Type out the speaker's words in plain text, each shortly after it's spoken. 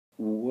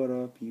What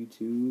up,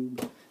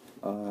 YouTube?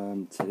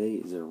 Today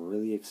is a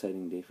really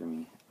exciting day for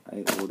me.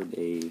 I ordered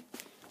a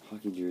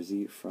hockey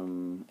jersey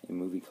from a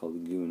movie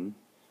called Goon.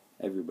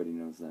 Everybody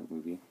knows that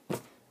movie.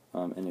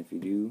 And if you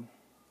do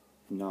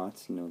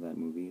not know that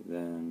movie,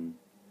 then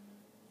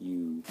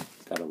you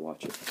gotta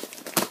watch it.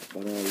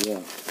 But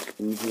yeah,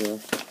 in here,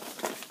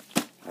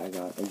 I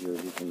got a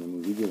jersey from the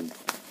movie Goon,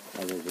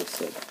 as I just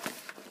said.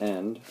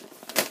 And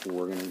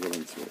we're gonna get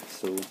into it.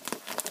 So,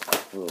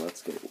 well,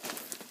 let's go.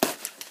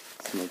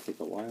 This might take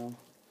a while,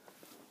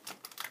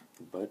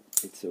 but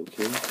it's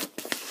okay.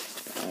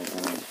 I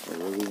am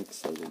really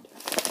excited.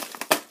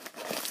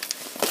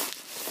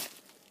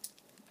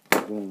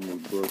 Boom, we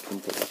broke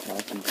into the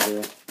package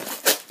there.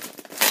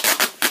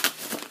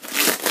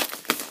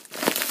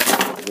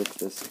 Rip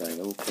this guy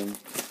open.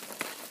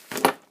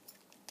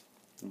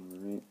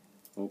 Alright,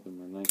 open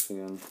my knife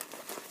again.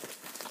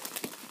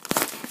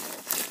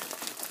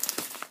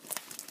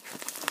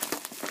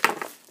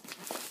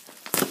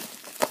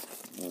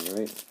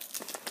 Alright,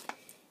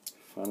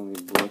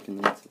 finally broken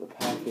into the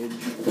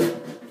package,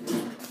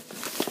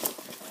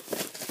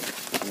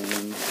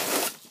 and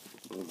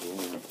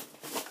boom,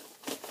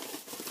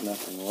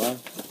 nothing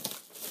left,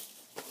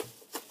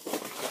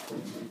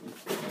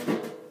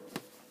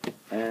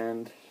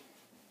 and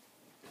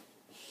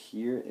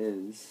here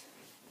is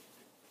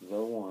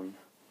the one,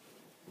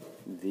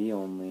 the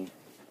only,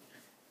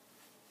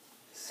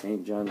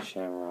 St. John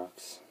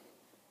Shamrocks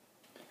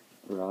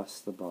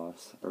Ross the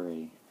Boss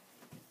Array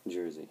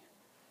jersey.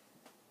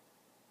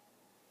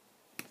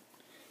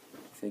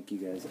 Thank you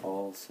guys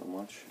all so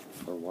much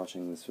for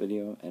watching this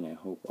video, and I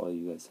hope all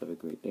you guys have a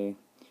great day,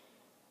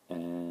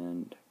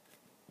 and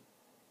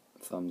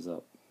thumbs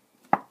up.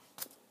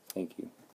 Thank you.